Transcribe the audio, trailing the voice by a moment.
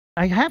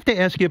I have to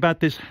ask you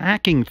about this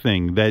hacking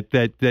thing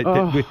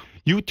that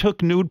you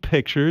took nude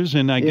pictures,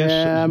 and I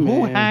guess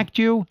who hacked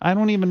you? I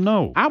don't even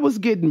know. I was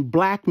getting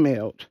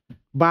blackmailed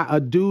by a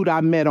dude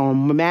I met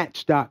on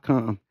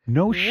Match.com.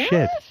 No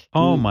shit.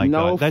 Oh my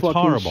God, that's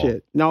horrible.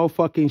 Shit. No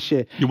fucking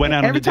shit. You went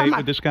out on a date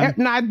with this guy?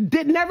 No, I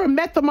never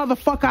met the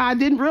motherfucker. I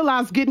didn't realize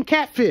I was getting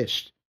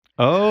catfished.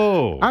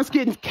 Oh. I was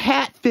getting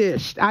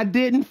catfished. I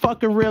didn't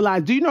fucking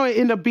realize. Do you know it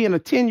ended up being a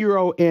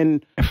 10-year-old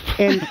in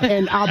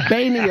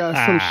Albania or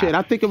some shit?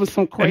 I think it was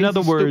some crazy In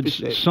other words,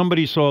 shit.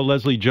 Somebody saw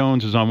Leslie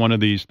Jones is on one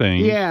of these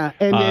things. Yeah.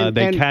 And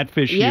they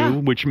catfished you,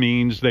 which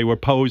means they were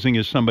posing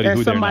as somebody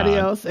who they're not.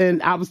 Else.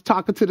 And I was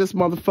talking to this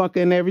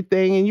motherfucker and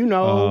everything. And, you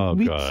know. Oh,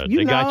 God.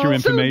 They got your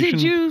information? So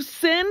did you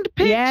send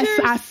pictures? Yes,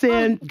 I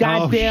sent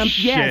goddamn.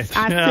 Yes,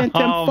 I sent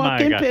them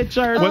fucking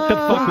pictures. What the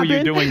fuck were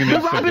you doing in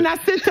this? Robin, I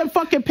sent them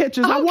fucking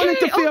pictures. I wanted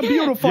to feel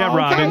beautiful. Yeah,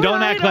 Robin,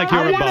 don't act like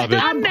you're above it.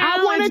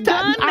 I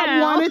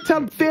wanted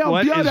to feel beautiful.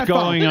 What is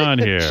going on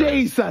here?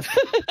 Jesus.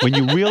 When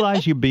you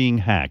realize you're being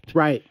hacked,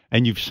 right,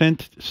 and you've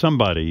sent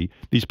somebody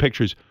these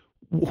pictures,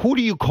 who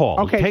do you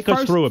call? Okay, take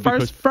us through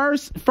it.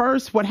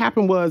 First, what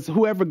happened was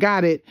whoever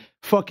got it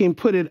fucking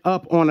put it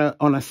up on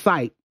a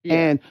site,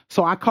 and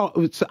so I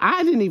called. So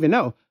I didn't even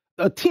know.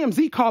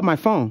 TMZ called my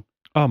phone.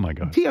 Oh my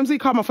God. TMZ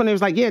called my phone. They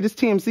was like, "Yeah, this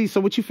TMZ. So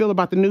what you feel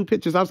about the new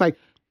pictures?" I was like,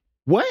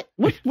 What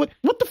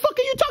the fuck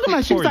are you talking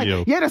about? She was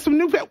like, yeah, that's some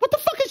new. What the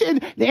fuck is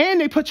it? And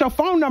they put your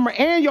phone number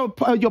and your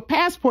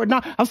passport.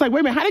 Now I was like,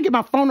 wait a minute, how did they get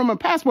my phone number and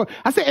passport?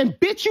 I said, and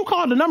bitch, you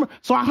called the number.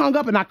 So I hung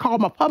up and I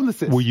called my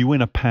publicist. Were you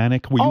in a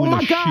panic? Were you in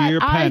a sheer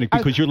panic?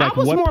 Because you're like,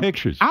 what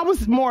pictures? I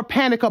was more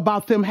panic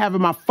about them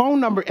having my phone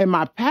number and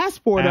my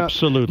passport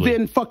Absolutely.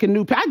 Than fucking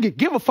new. I could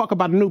give a fuck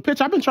about a new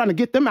picture. I've been trying to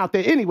get them out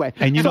there anyway.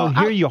 And you know,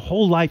 here your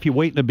whole life you're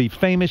waiting to be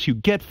famous. You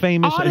get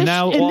famous, and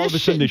now all of a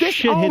sudden the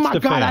shit hits the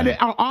fan.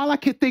 All I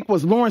could think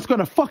was Lauren's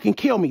gonna fucking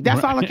kill me.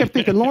 That's all I kept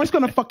thinking. Lauren's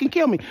gonna fucking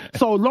kill me.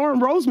 So Lauren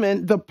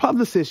Roseman, the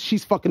publicist,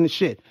 she's fucking the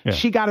shit. Yeah.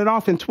 She got it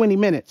off in 20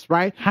 minutes,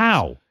 right?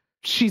 How?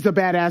 She's a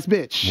badass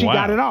bitch. She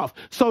got it off.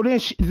 So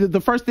then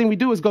the first thing we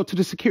do is go to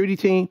the security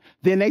team.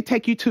 Then they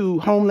take you to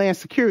Homeland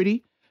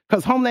Security,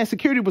 because Homeland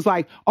Security was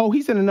like, oh,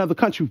 he's in another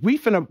country. We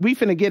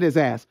finna get his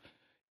ass.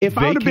 If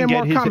I would have been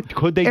more calm,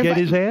 could they get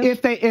his ass?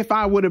 If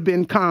I would have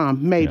been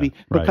calm, maybe,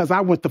 because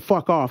I went the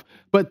fuck off.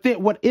 But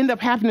then what ended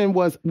up happening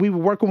was we were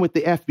working with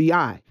the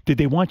FBI. Did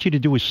they want you to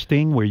do a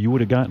sting where you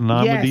would have gotten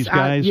on with these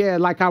guys?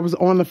 Like I was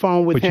on the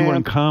phone with him. But you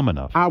weren't calm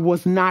enough. I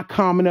was not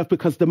calm enough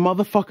because the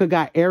motherfucker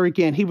got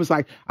arrogant. He was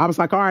like, I was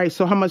like, all right,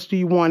 so how much do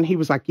you want? He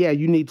was like, yeah,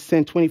 you need to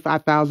send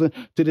 $25,000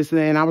 to this and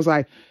that. And I was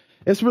like,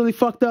 it's really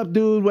fucked up,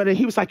 dude. And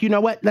he was like, you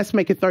know what? Let's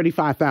make it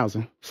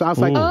 $35,000. So I was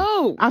like,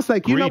 I was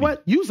like, you know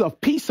what? You's a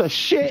piece of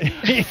shit.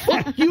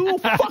 Fuck you.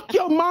 Fuck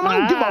your mama. I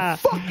don't give a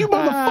fuck you,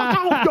 motherfucker.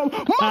 I don't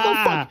give a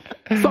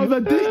motherfucker. So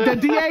the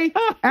DA,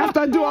 after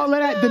I do all of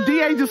that, the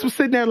DA just was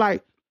sitting there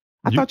like,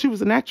 I thought you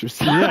was an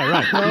actress. Yeah,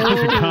 right.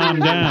 Just to calm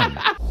down.